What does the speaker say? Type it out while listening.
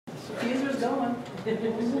going.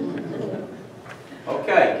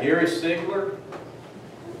 Okay, Gary Sigler,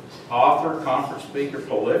 author, conference speaker,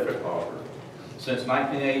 prolific author. Since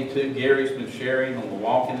 1982, Gary's been sharing on the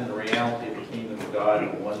walking in the reality of the kingdom of God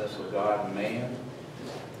and the oneness of God and man.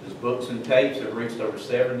 His books and tapes have reached over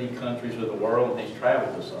 70 countries of the world, and he's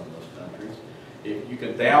traveled to some of those countries. If you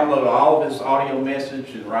can download all of his audio message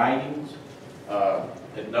and writings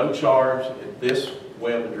at no charge at this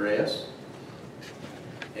web address.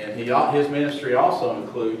 And his ministry also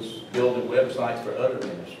includes building websites for other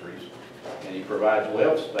ministries, and he provides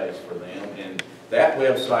web space for them. And that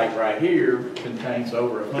website right here contains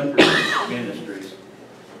over 100 ministries,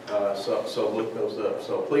 so look those up.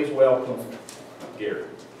 So please welcome Gary.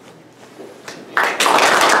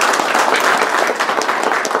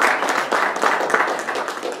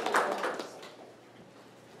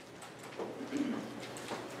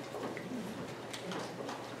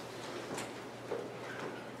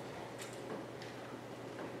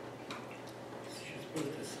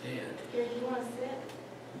 Here, you want to sit?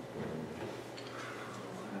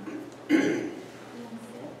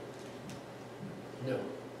 No.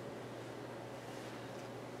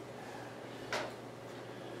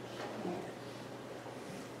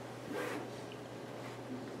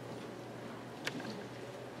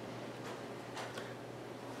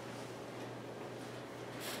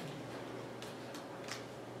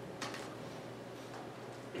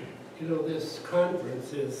 You know, this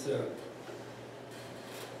conference is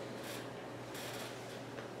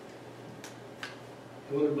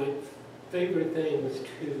one of my favorite things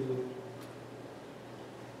to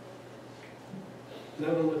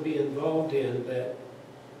not only be involved in, but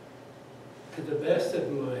to the best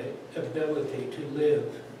of my ability to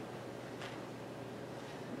live.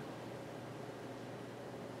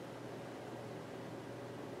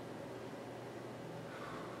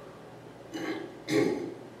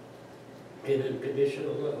 In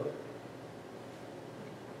unconditional love.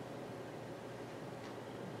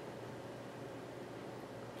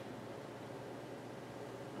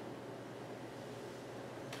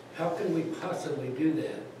 How can we possibly do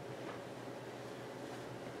that?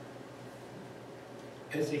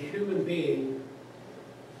 As a human being,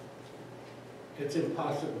 it's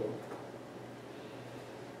impossible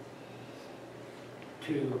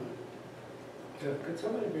to... could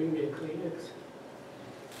somebody bring me a Kleenex?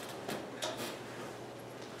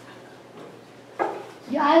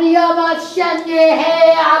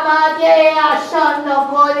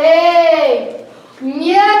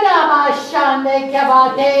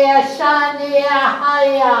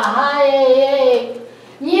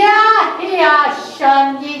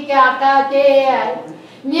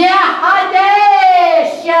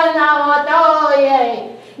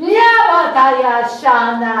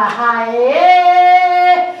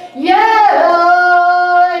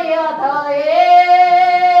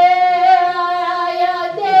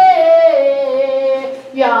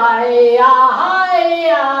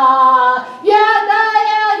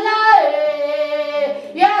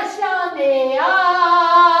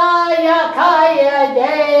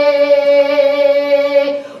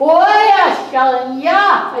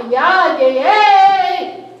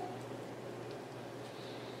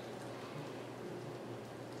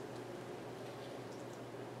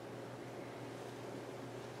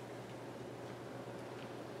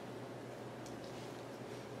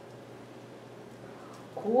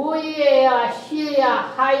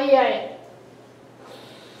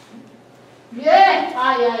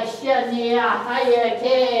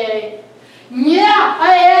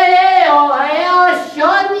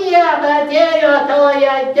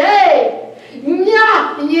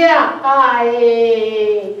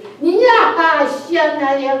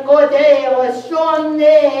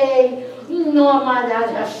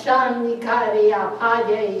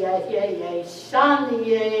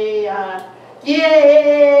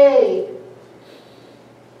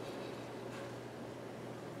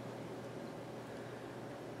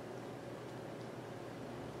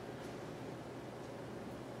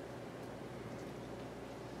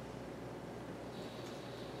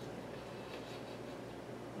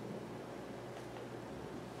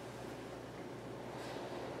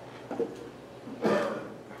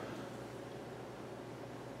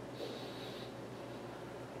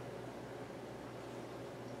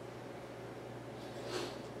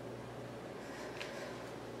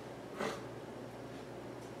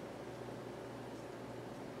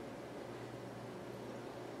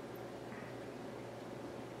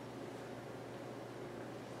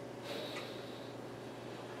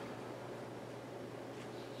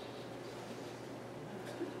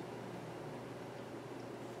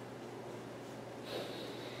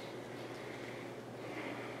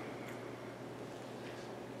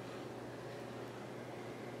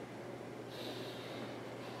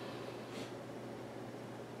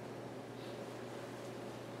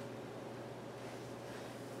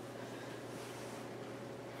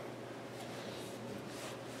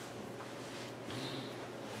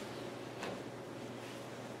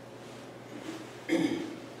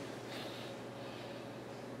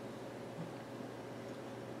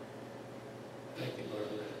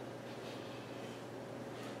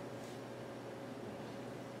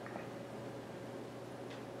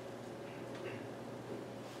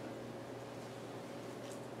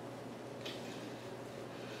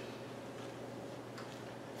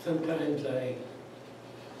 sometimes I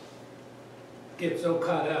get so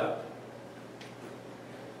caught up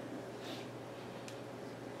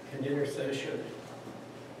in intercession.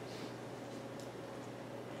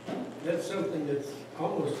 That's something that's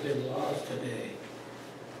almost been lost today.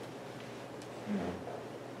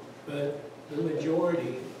 But the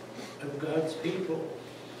majority of God's people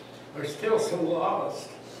are still so lost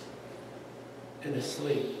and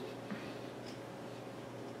asleep.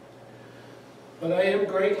 But I am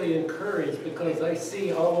greatly encouraged because I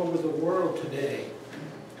see all over the world today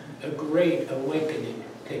a great awakening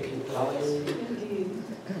taking place.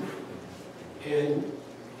 And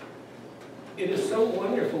it is so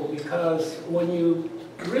wonderful because when you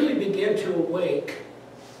really begin to awake,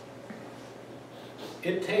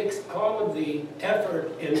 it takes all of the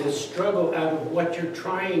effort and the struggle out of what you're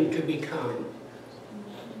trying to become.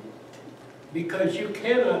 Because you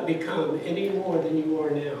cannot become any more than you are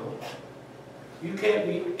now. You can't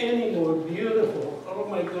be any more beautiful. Oh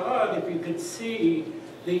my God, if you could see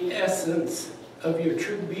the essence of your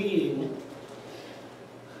true being.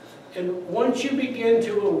 And once you begin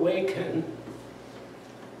to awaken,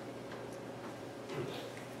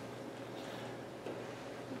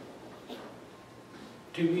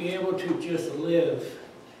 to be able to just live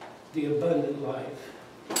the abundant life.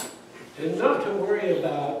 And not to worry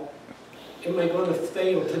about, am I going to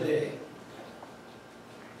fail today?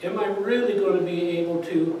 Am I really going to be able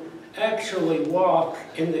to actually walk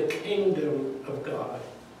in the kingdom of God?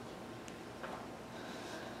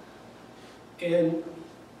 And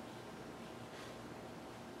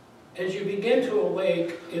as you begin to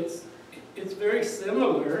awake, it's very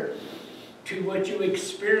similar to what you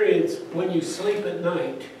experience when you sleep at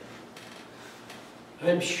night.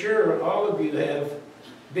 I'm sure all of you have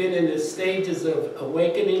been in the stages of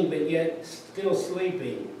awakening, but yet still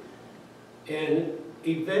sleeping. And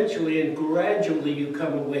eventually and gradually you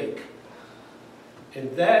come awake.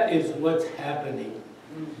 And that is what's happening.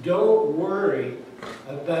 Don't worry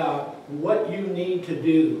about what you need to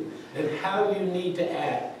do and how you need to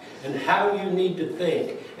act and how you need to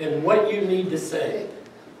think and what you need to say.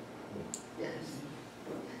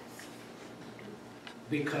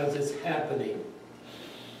 Because it's happening.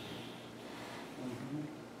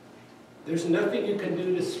 There's nothing you can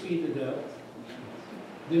do to speed it up.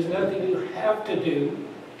 There's nothing you have to do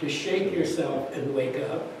to shake yourself and wake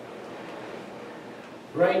up.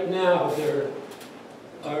 Right now, there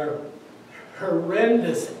are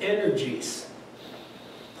horrendous energies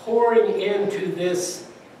pouring into this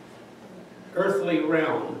earthly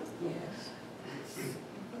realm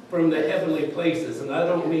from the heavenly places, and I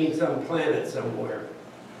don't mean some planet somewhere.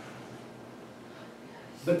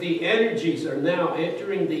 But the energies are now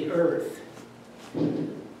entering the earth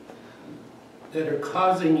that are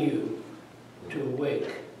causing you to awake.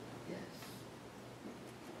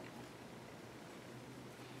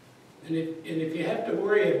 And if you have to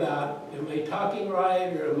worry about, am I talking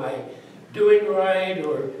right, or am I doing right,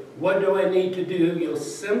 or what do I need to do, you'll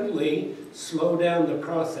simply slow down the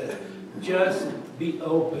process. Just be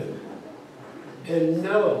open and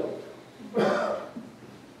know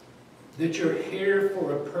that you're here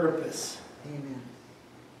for a purpose. Amen.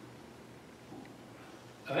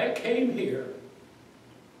 I came here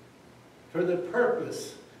for the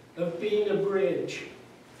purpose of being a bridge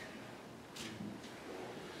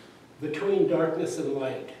between darkness and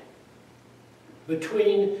light,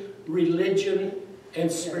 between religion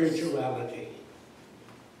and spirituality.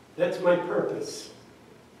 That's my purpose,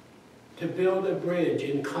 to build a bridge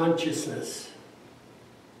in consciousness.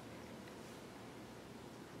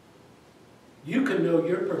 You can know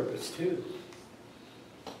your purpose too.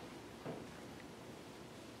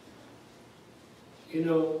 You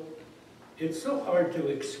know, it's so hard to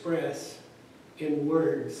express in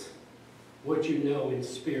words what you know in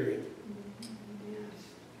spirit.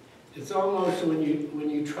 It's almost when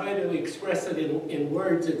you try to express it in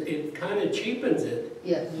words, it kind of cheapens it.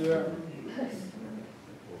 Yes. Yeah.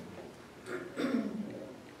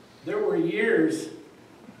 There were years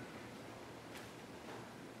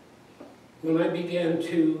when I began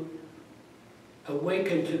to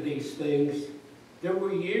awaken to these things. There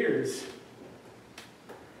were years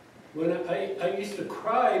when I used to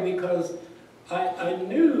cry because I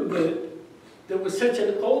knew that there was such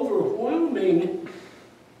an overwhelming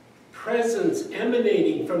presence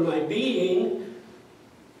emanating from my being,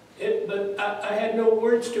 but I had no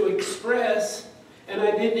words to express, and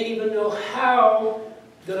I didn't even know how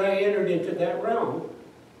that I entered into that realm.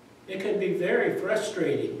 It can be very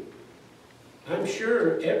frustrating. I'm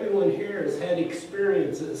sure everyone here has had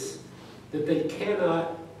experiences that they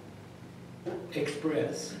cannot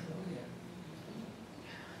express.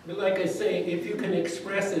 But like I say, if you can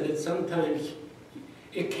express it, sometimes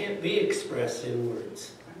it can't be expressed in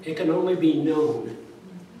words. It can only be known.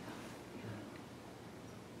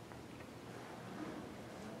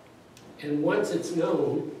 And once it's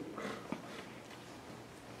known,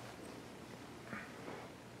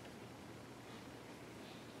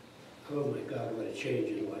 oh my God, what a change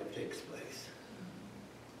in life takes place.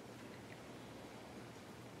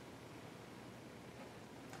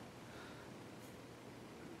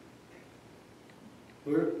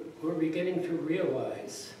 We're beginning to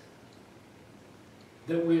realize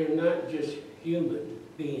that we are not just human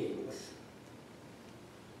beings.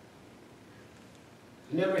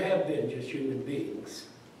 Never have been just human beings.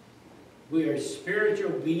 We are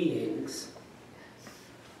spiritual beings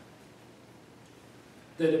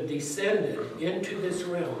that have descended into this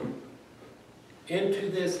realm, into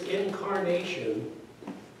this incarnation,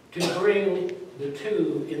 to bring the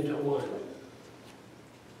two into one.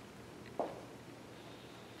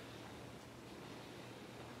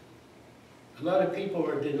 A lot of people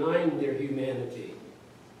are denying their humanity,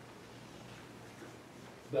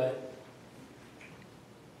 but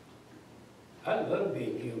I love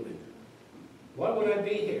being human. Why would I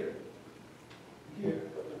be here? Yeah.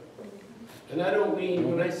 And I don't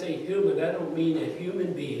mean, when I say human, I don't mean a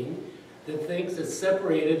human being that thinks it's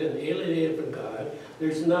separated and alienated from God.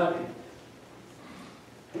 There's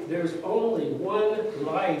only one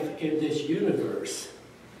life in this universe,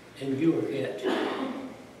 and you are it.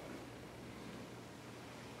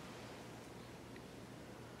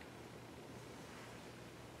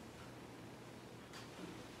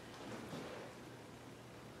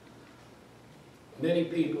 Many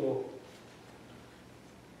people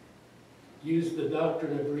use the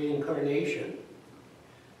doctrine of reincarnation.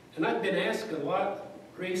 And I've been asked a lot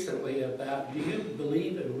recently about, do you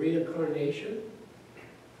believe in reincarnation?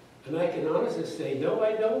 And I can honestly say, no,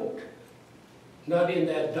 I don't. Not in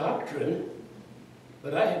that doctrine,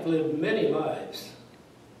 but I have lived many lives.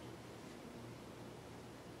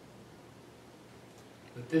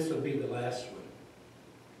 But this will be the last one.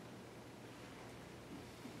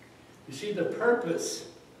 You see, the purpose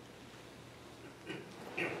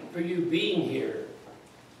for you being here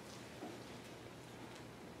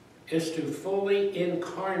is to fully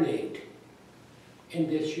incarnate in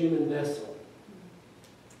this human vessel.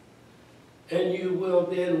 And you will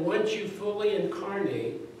then, once you fully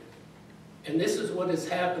incarnate, and this is what is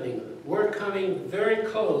happening, we're coming very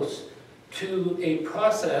close to a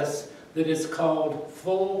process that is called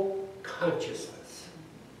full consciousness.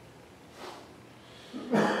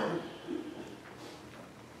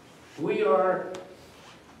 We are,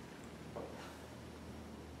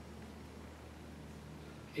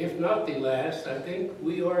 if not the last, I think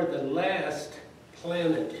we are the last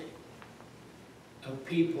planet of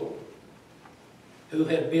people who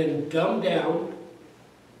have been dumbed down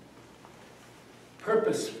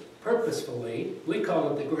purposefully. We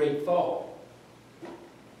call it the Great Fall.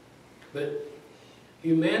 But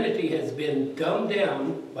humanity has been dumbed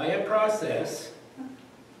down by a process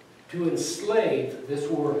to enslave this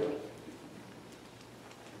world.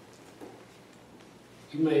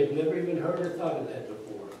 You may have never even heard or thought of that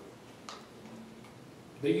before.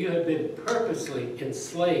 But you have been purposely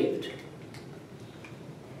enslaved.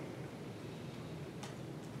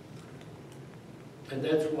 And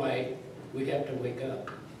that's why we have to wake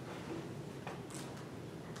up.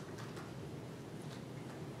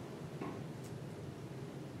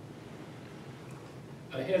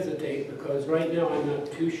 I hesitate because right now I'm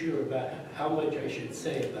not too sure about how much I should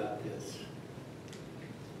say about this.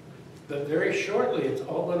 But very shortly, it's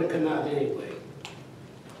all going to come out anyway.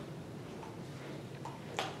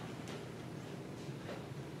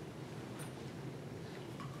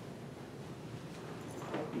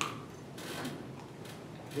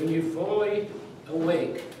 When you fully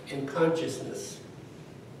awake in consciousness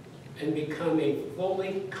and become a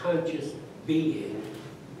fully conscious being,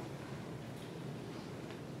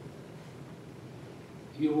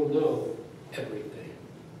 you will know everything.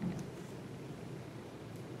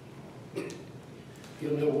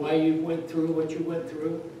 You'll know why you went through what you went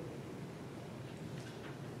through.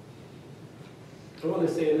 I want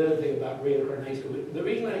to say another thing about reincarnation. The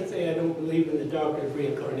reason I say I don't believe in the doctrine of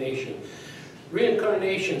reincarnation,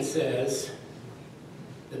 reincarnation says,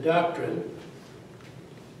 the doctrine,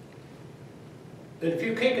 that if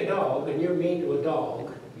you kick a dog and you're mean to a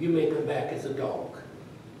dog, you may come back as a dog.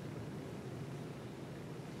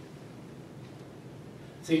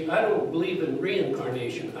 See, I don't believe in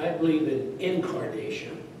reincarnation. I believe in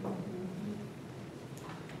incarnation.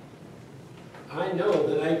 I know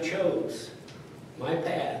that I chose my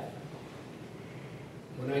path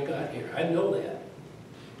when I got here. I know that.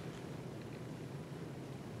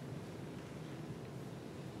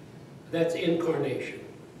 That's incarnation.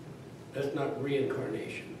 That's not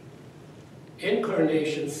reincarnation.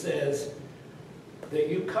 Incarnation says that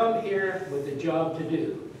you come here with a job to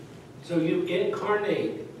do. So you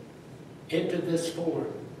incarnate into this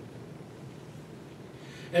form.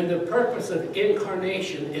 And the purpose of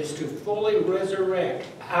incarnation is to fully resurrect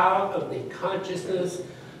out of the consciousness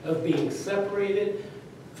of being separated,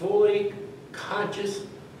 fully conscious,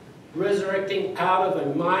 resurrecting out of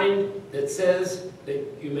a mind that says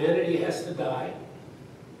that humanity has to die.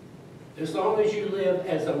 As long as you live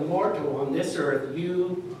as a mortal on this earth,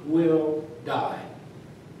 you will die.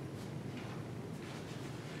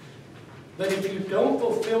 But if you don't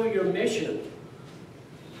fulfill your mission,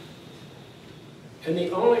 and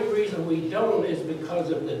the only reason we don't is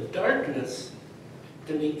because of the darkness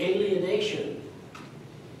and the alienation,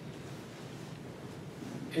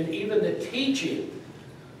 and even the teaching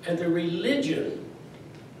and the religion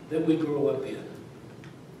that we grew up in.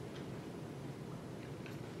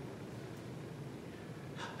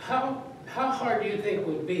 How hard do you think it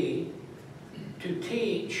would be to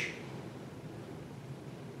teach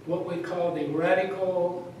what we call the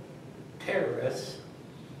radical terrorists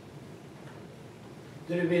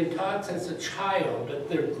that have been taught since a child that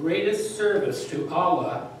their greatest service to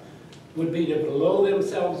Allah would be to blow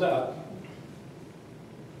themselves up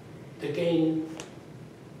to gain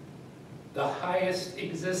the highest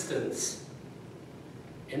existence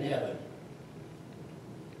in heaven?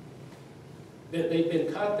 That they've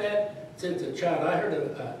been taught that since a child. I heard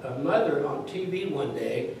a mother on TV one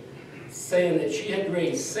day saying that she had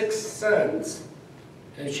raised 6 sons,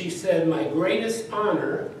 and she said, my greatest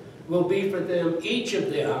honor will be for them, each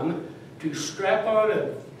of them, to strap on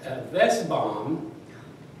a vest bomb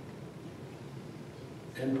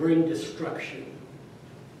and bring destruction.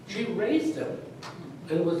 She raised them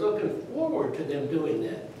and was looking forward to them doing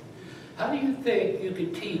that. How do you think you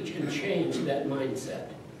could teach and change that mindset?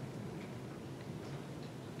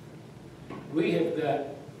 We have got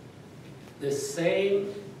the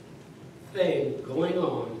same thing going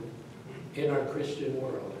on in our Christian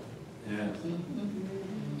world. Yes.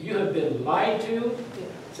 You have been lied to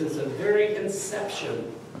since the very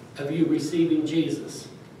inception of you receiving Jesus.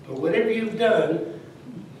 Or whatever you've done,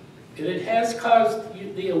 and it has caused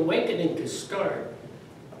you the awakening to start.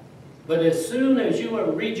 But as soon as you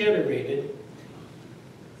are regenerated,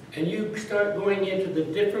 and you start going into the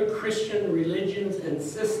different Christian religions and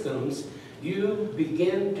systems, you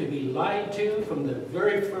begin to be lied to from the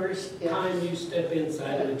very first time you step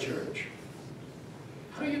inside of the church.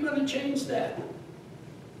 How are you going to change that?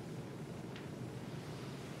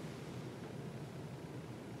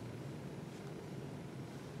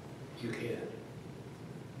 You can't.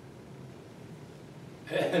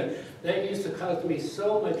 And that used to cause me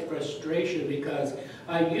so much frustration because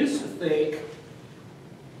I used to think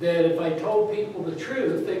that if I told people the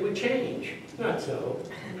truth, they would change. Not so.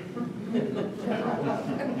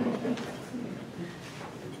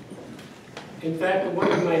 In fact,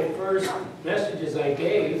 one of my first messages I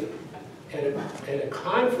gave at a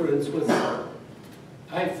conference was,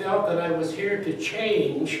 I felt that I was here to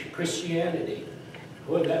change Christianity.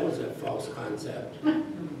 Boy, that was a false concept.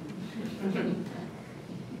 And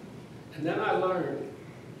then I learned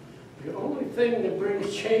the only thing that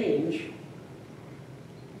brings change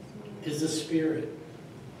is the Spirit.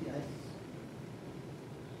 Yes.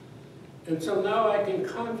 And so now I can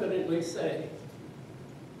confidently say,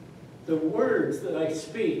 the words that I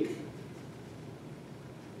speak,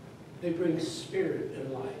 they bring spirit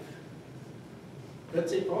and life.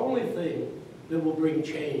 That's the only thing that will bring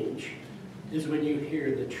change, is when you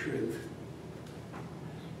hear the truth.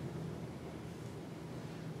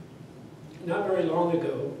 Not very long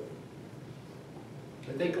ago,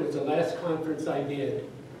 I think it was the last conference I did,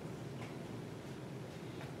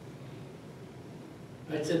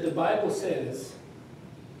 I said, the Bible says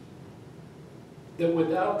that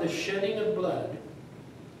without the shedding of blood,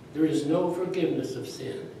 there is no forgiveness of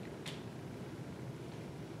sin.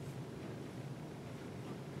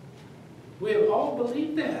 We have all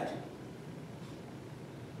believed that,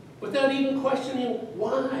 without even questioning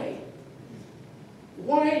why.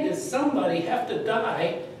 Why does somebody have to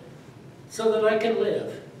die so that I can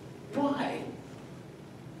live? Why?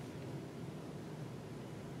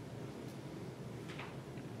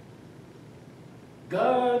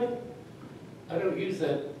 God, I don't use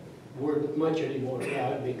that word much anymore,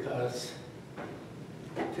 God, because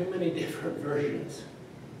too many different versions.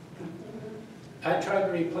 I try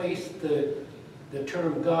to replace the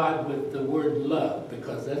term God with the word love,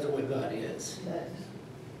 because that's what God is.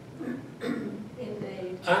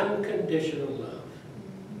 Indeed. Unconditional love.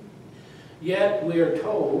 Yet we are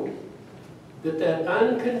told that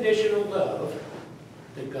unconditional love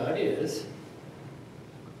that God is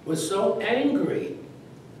was so angry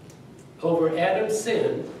over Adam's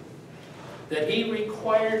sin that he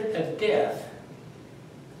required a death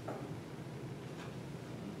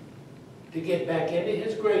to get back into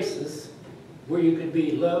his graces where you could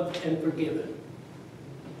be loved and forgiven.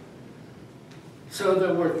 So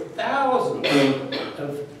there were thousands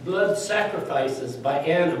of blood sacrifices by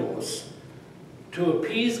animals to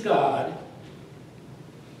appease God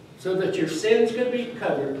so that your sins could be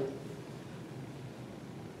covered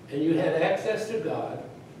and you had access to God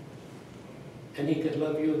and he could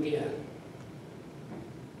love you again.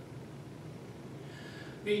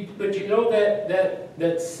 But you know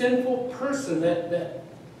that sinful person, that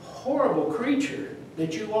horrible creature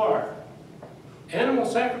that you are, animal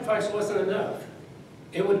sacrifice wasn't enough.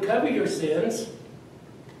 It would cover your sins,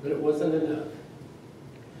 but it wasn't enough.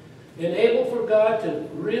 And able for God to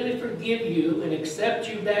really forgive you and accept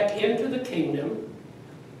you back into the kingdom,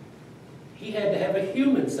 he had to have a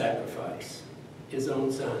human sacrifice, his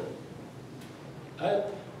own son.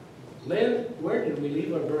 Lynn, where did we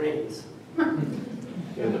leave our brains?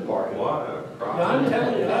 In the parking lot. What a Now, I'm crime.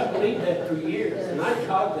 telling you, I believed that for years, and I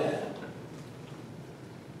taught that.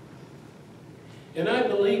 And I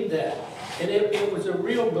believed that. And it was a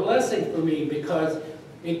real blessing for me because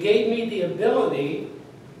it gave me the ability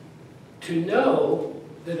to know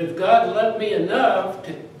that if God loved me enough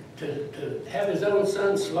to have his own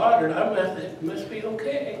son slaughtered, it must be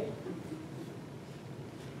okay.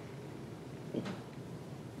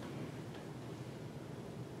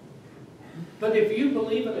 But if you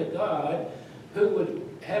believe in a God who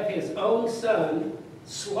would have his own son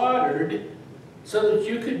slaughtered so that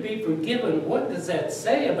you could be forgiven, what does that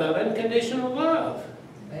say about unconditional love?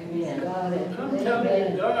 Amen. I'm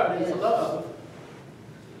telling you, God is love.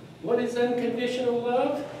 What is unconditional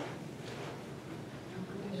love?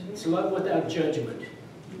 It's love without judgment.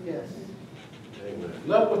 Yes, Amen.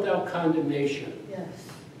 Love without condemnation. yes.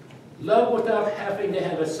 Love without having to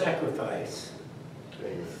have a sacrifice.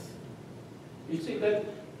 Amen. You see that?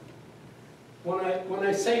 When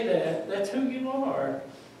I say that, that's who you are.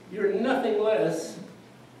 You're nothing less.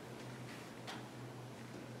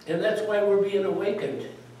 And that's why we're being awakened.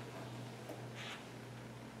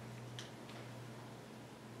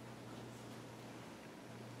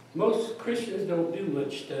 Most Christians don't do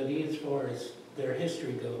much study as far as their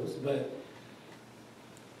history goes, but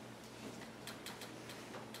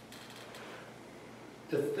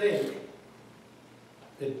to think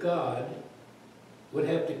that God would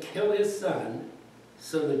have to kill his son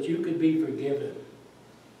so that you could be forgiven,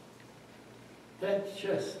 that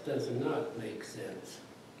just does not make sense.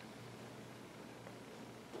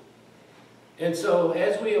 And so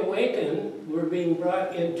as we awaken, we're being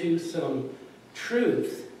brought into some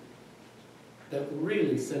truth that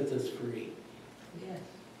really sets us free. Yes.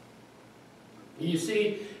 You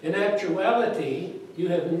see, in actuality, you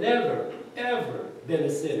have never, ever been a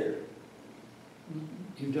sinner.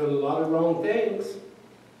 You've done a lot of wrong things.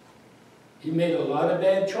 You made a lot of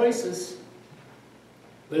bad choices.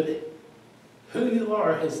 But who you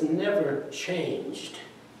are has never changed.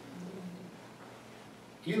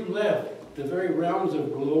 You left the very realms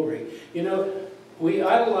of glory. You know, we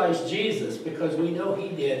idolize Jesus because we know he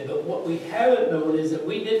did, but what we haven't known is that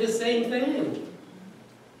we did the same thing.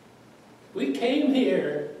 We came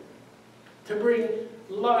here to bring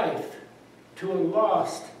life to a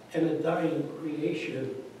lost and a dying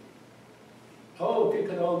creation. Oh, if you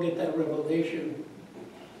could all get that revelation.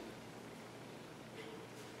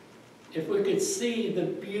 If we could see the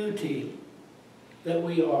beauty that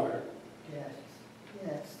we are. Yes,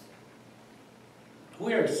 yes.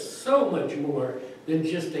 We are so much more than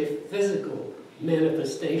just a physical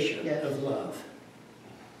manifestation Yes. of love.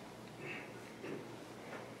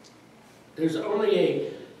 There's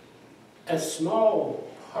only a small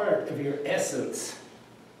part of your essence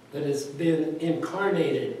that has been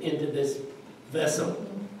incarnated into this vessel.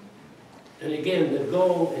 And again, the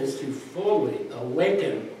goal is to fully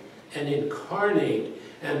awaken and incarnate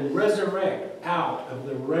and resurrect out of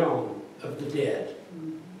the realm of the dead.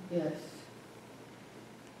 Yes.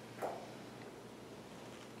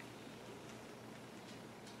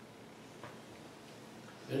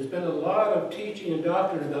 There's been a lot of teaching and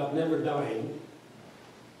doctrine about never dying.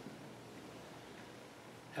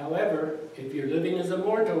 However, if you're living as a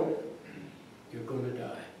mortal, you're going to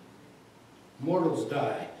die. Mortals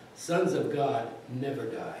die. Sons of God never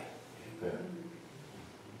die. Amen.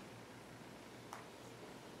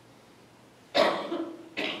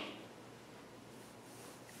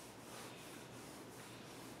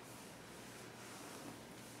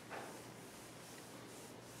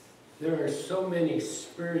 There are so many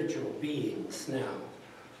spiritual beings now.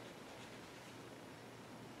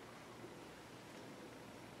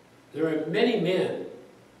 There are many men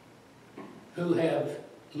who have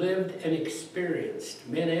lived and experienced,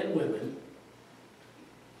 men and women,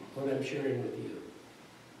 what I'm sharing with you.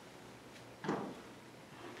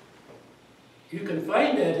 You can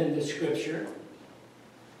find that in the scripture.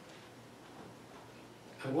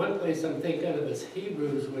 One place I'm thinking of is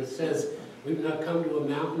Hebrews, where it says, we've not come to a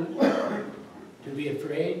mountain to be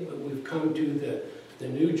afraid, but we've come to the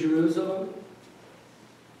New Jerusalem.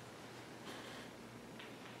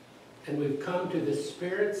 And we've come to the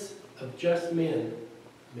spirits of just men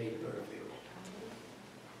made perfect.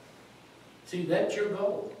 See, that's your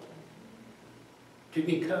goal. To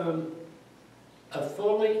become a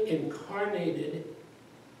fully incarnated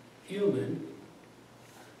human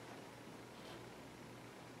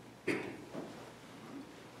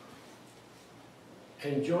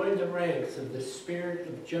and join the ranks of the spirit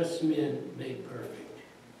of just men made perfect.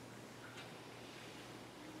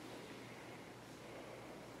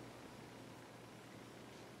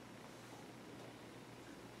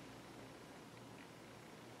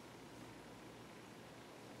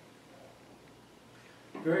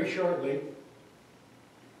 Very shortly,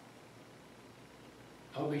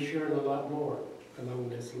 I'll be sharing a lot more along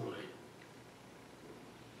this line.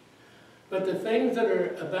 But the things that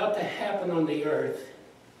are about to happen on the earth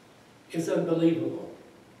is unbelievable.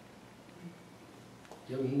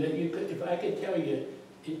 If I could tell you,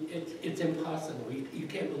 it's impossible. You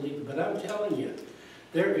can't believe it. But I'm telling you,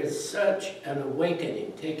 there is such an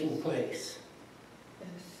awakening taking place. Yes.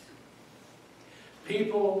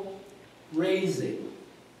 People raising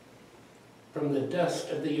from the dust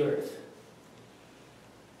of the earth.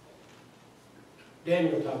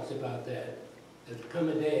 Daniel talks about that. There'll come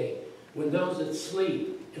a day when those that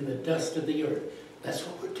sleep in the dust of the earth, that's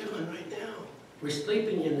what we're doing right now. We're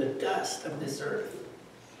sleeping in the dust of this earth.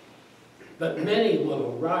 But many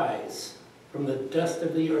will arise from the dust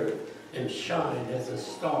of the earth and shine as the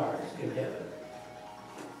stars in heaven.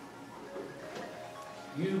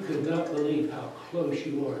 You could not believe how close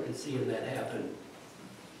you are to seeing that happen.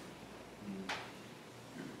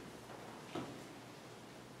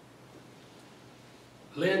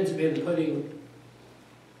 Lynn's been putting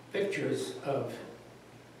pictures of,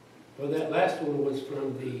 well, that last one was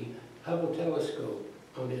from the Hubble telescope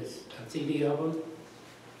on his CD album.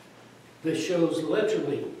 That shows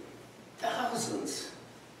literally thousands.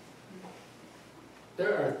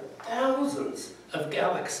 There are thousands of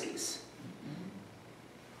galaxies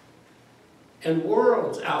and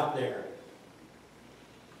worlds out there.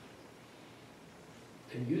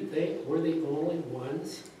 And you think we're the only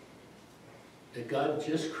ones that God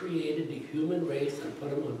just created the human race and put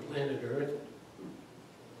them on planet Earth?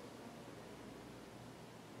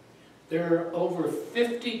 There are over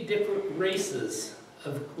 50 different races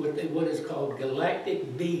of what is called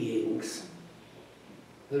galactic beings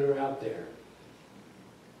that are out there.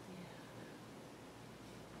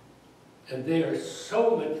 And they are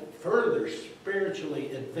so much further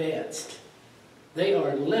spiritually advanced. They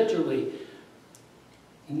are literally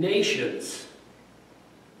nations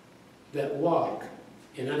that walk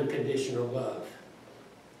in unconditional love.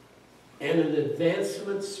 And an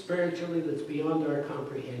advancement spiritually that's beyond our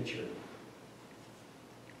comprehension.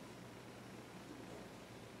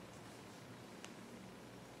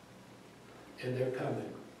 And they're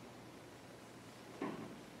coming.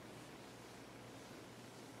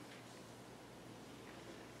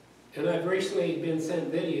 And I've recently been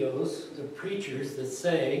sent videos of preachers that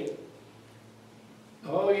say,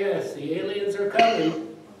 oh yes, the aliens are coming.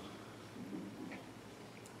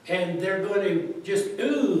 And they're going to just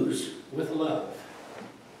ooze with love.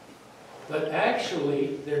 But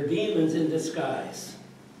actually, they're demons in disguise.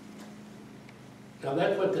 Now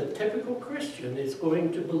that's what the typical Christian is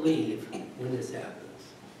going to believe when this happens.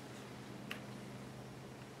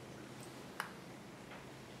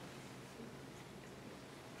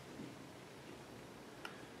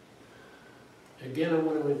 Again, I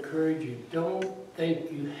want to encourage you, don't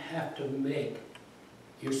think you have to make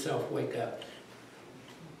yourself wake up.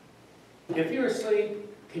 If you're asleep,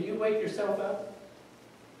 can you wake yourself up?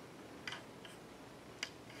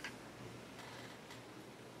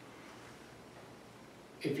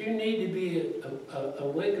 If you need to be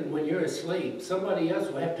awakened when you're asleep, somebody else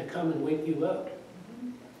will have to come and wake you up.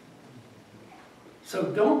 So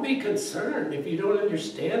don't be concerned if you don't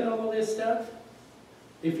understand all of this stuff.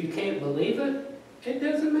 If you can't believe it, it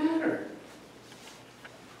doesn't matter.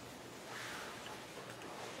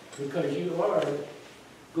 Because you are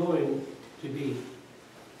going to be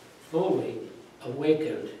fully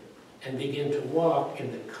awakened and begin to walk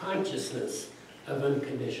in the consciousness of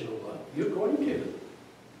unconditional love. You're going to.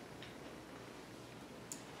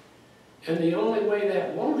 And the only way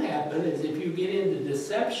that won't happen is if you get into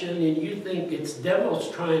deception and you think it's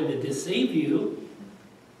devils trying to deceive you,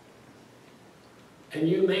 and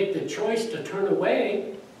you make the choice to turn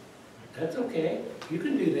away. That's okay. You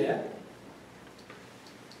can do that.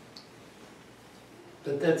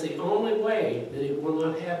 But that's the only way that it will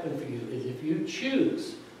not happen for you, is if you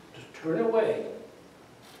choose to turn away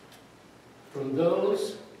from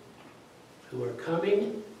those who are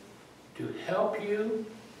coming to help you,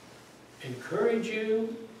 encourage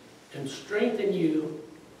you, and strengthen you,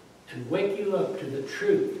 and wake you up to the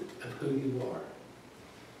truth of who you are.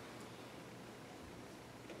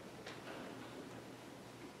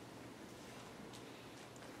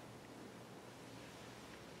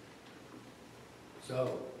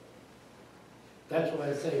 So, that's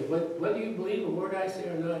why I say, whether you believe a word I say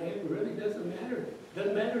or not, it really doesn't matter. It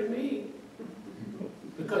doesn't matter to me.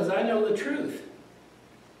 Because I know the truth.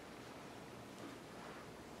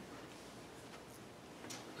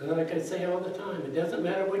 And like I say all the time, it doesn't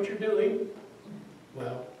matter what you're doing.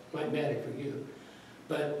 Well, it might matter for you.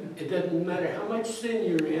 But it doesn't matter how much sin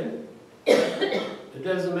you're in. It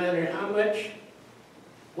doesn't matter how much,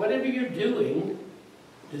 whatever you're doing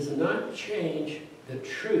does not change the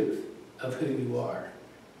truth of who you are.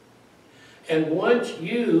 And once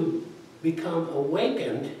you become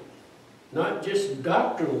awakened, not just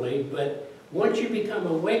doctrinally, but once you become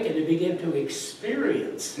awakened and begin to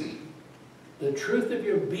experience the truth of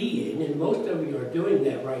your being, and most of you are doing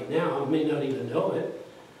that right now, may not even know it,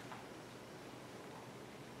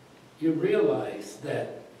 you realize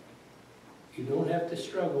that you don't have to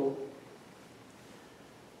struggle.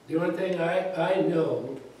 The only thing I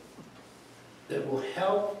know that will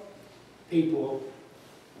help people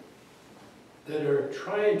that are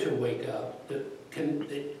trying to wake up,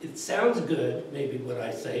 it sounds good, maybe what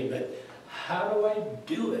I say, but how do I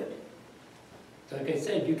do it? Like I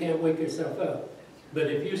said, you can't wake yourself up. But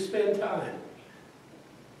if you spend time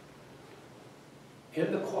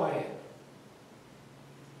in the quiet,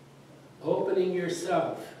 opening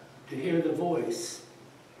yourself to hear the voice,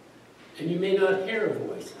 and you may not hear a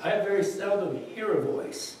voice. I very seldom hear a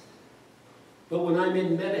voice. But when I'm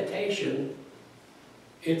in meditation,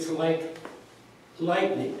 it's like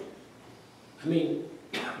lightning. I mean,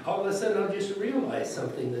 all of a sudden I'll just realize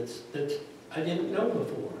something that I didn't know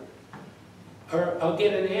before. Or I'll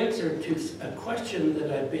get an answer to a question that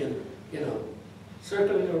I've been,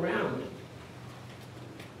 circling around.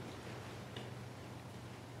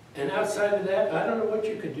 And outside of that, I don't know what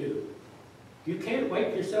you could do. You can't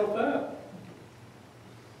wake yourself up.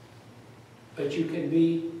 But you can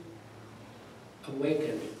be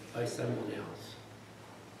awakened by someone else.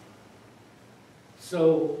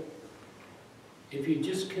 So, if you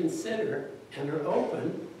just consider and are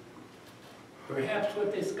open, perhaps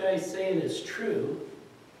what this guy's saying is true,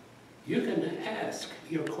 you can ask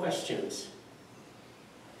your questions.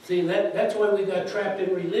 See, that's why we got trapped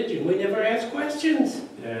in religion. We never asked questions.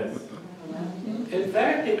 Yes. In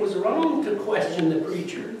fact, it was wrong to question the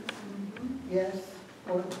preacher. Yes,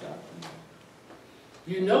 or doctrine.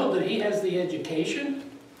 You know that he has the education,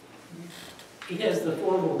 he has the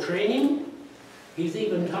formal training, he's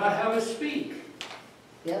even taught how to speak.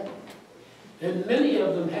 Yep. And many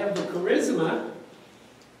of them have the charisma,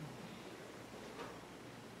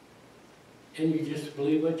 and you just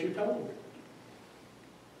believe what you're told.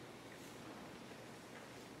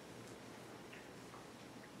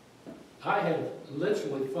 I have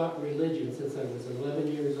literally fought religion since I was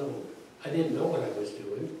 11 years old. I didn't know what I was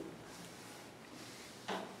doing.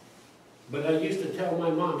 But I used to tell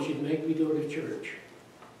my mom she'd make me go to church.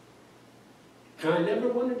 And I never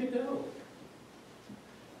wanted to go.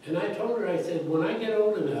 And I told her, I said, when I get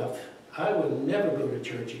old enough, I will never go to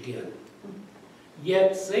church again.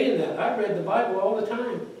 Yet, saying that, I read the Bible all the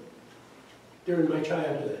time during my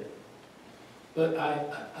childhood. But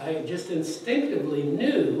I just instinctively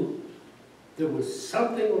knew there was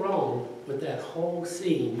something wrong with that whole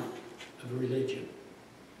scene of religion.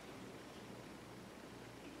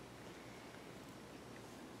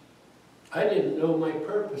 I didn't know my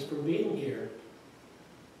purpose for being here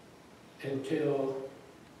until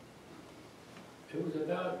it was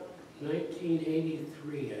about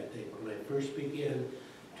 1983, I think, when I first began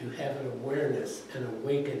to have an awareness, an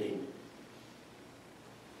awakening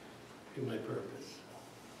to my purpose.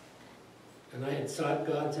 And I had sought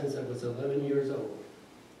God since I was 11 years old.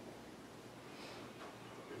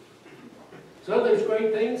 So there's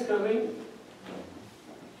great things coming.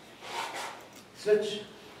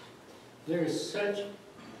 There's such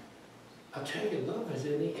I'll tell you, love is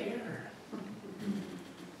in the air.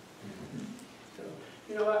 So,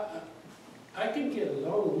 you know, I can get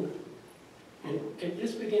alone and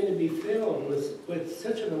just begin to be filled with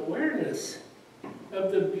such an awareness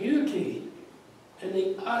of the beauty and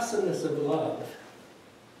the awesomeness of love.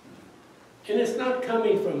 And it's not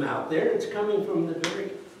coming from out there, it's coming from the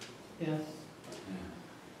very Yes.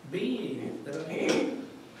 being that I am.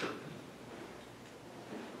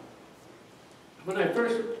 When I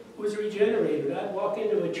first was regenerated, I'd walk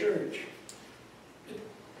into a church.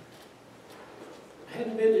 I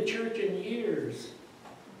hadn't been to church in years.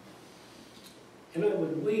 And I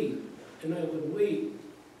would weep, and I would weep,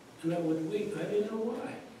 and I would weep. I didn't know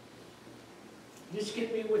why. Just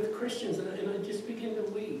get me with Christians, and I just begin to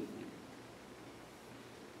weep.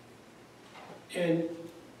 And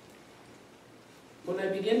when I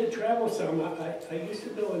began to travel some, I used to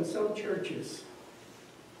go in some churches.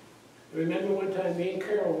 I remember one time me and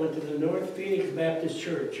Carol went to the North Phoenix Baptist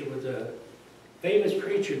Church. It was a famous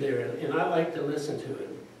preacher there, and I liked to listen to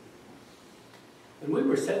him. And we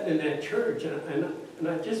were sitting in that church, and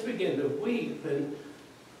I just began to weep. And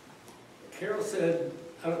Carol said,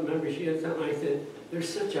 I don't remember, she had something, I said, there's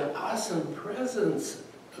such an awesome presence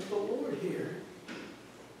of the Lord here.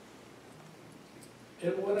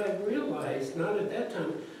 And what I realized, not at that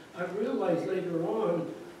time, I realized later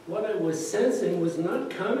on, what I was sensing was not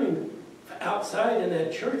coming outside in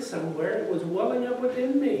that church somewhere, it was welling up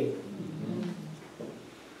within me.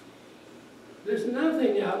 There's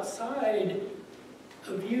nothing outside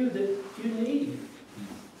of you that you need.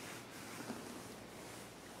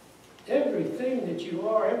 Everything that you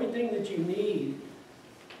are, everything that you need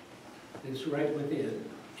is right within,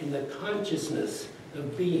 in the consciousness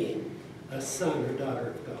of being a son or daughter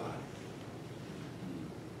of God.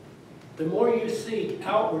 The more you seek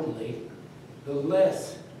outwardly, the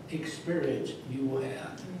less experience you will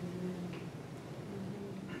have.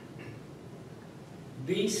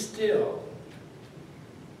 Be still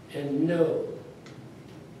and know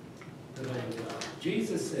that I am God.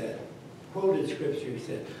 Jesus said, quoted scripture, he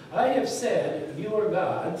said, I have said, you are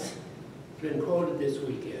gods, it's been quoted this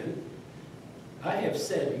weekend, I have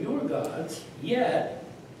said, you are gods, yet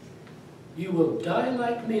you will die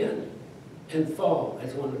like men and fall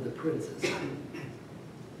as one of the princes.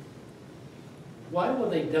 Why will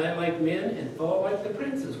they die like men and fall like the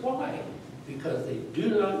princes? Why? Because they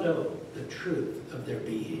do not know the truth of their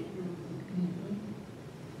being.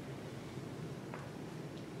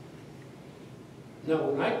 Now,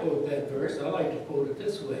 when I quote that verse, I like to quote it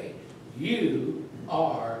this way. You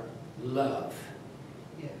are love.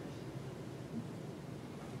 Yes.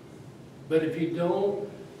 But if you don't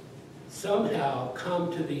somehow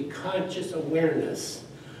come to the conscious awareness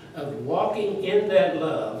of walking in that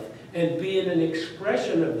love and being an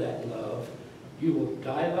expression of that love, you will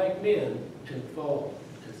die like men and fall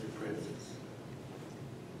as the princes.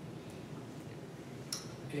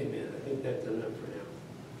 Amen. I think that's enough for now.